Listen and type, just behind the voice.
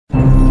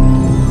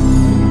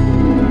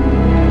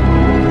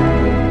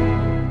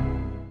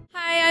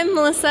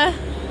Melissa.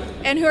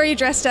 And who are you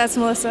dressed as,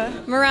 Melissa?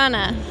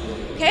 Mirana.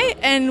 Okay,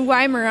 and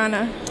why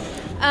Mirana?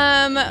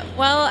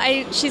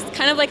 Well, she's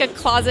kind of like a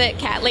closet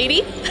cat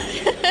lady,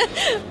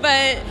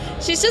 but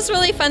she's just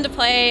really fun to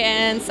play,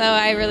 and so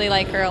I really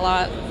like her a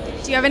lot.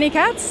 Do you have any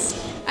cats?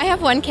 I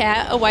have one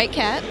cat, a white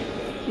cat,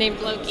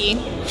 named Loki.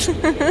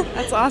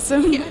 That's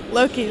awesome. Yeah.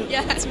 Loki.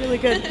 Yeah. That's really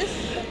good.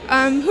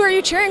 Who are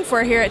you cheering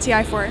for here at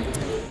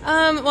TI4?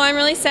 Well, I'm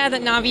really sad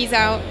that Navi's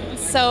out,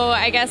 so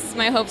I guess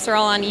my hopes are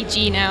all on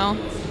EG now.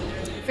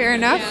 Fair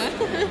enough.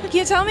 Yeah. Can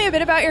you tell me a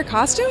bit about your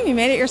costume? You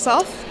made it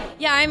yourself?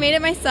 Yeah, I made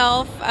it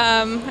myself.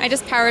 I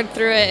just powered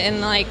through it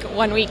in like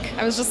 1 week.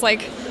 I was just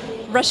like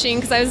rushing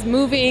because I was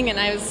moving and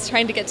I was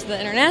trying to get to the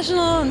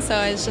international, and so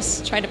I was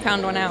just trying to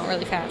pound one out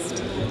really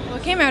fast. Well,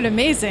 it came out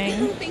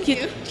amazing. Thank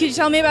you. Could you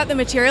tell me about the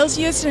materials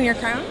used in your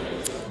crown?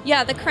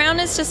 Yeah, the crown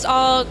is just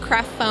all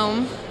craft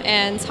foam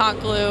and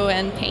hot glue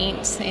and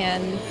paint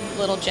and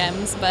little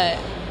gems, but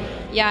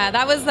yeah,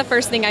 that was the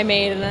first thing I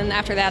made, and then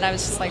after that I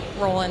was just like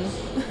rolling.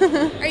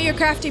 Are you a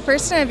crafty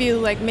person? Have you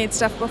like made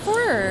stuff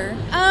before? Or?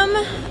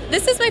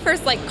 This is my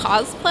first like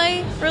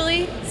cosplay,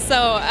 really.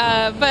 So,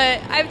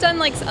 but I've done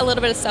like a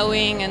little bit of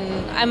sewing,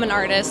 and I'm an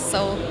artist,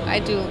 so I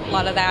do a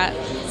lot of that.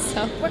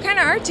 So. What kind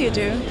of art do you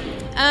do?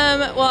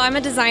 Well, I'm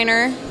a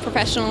designer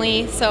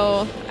professionally,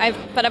 so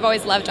but I've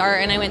always loved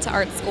art, and I went to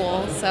art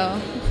school, so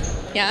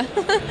yeah.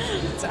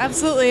 It's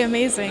absolutely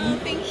amazing. Oh,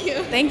 thank you.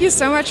 Thank you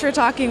so much for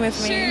talking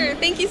with me. Sure,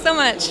 thank you so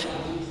much.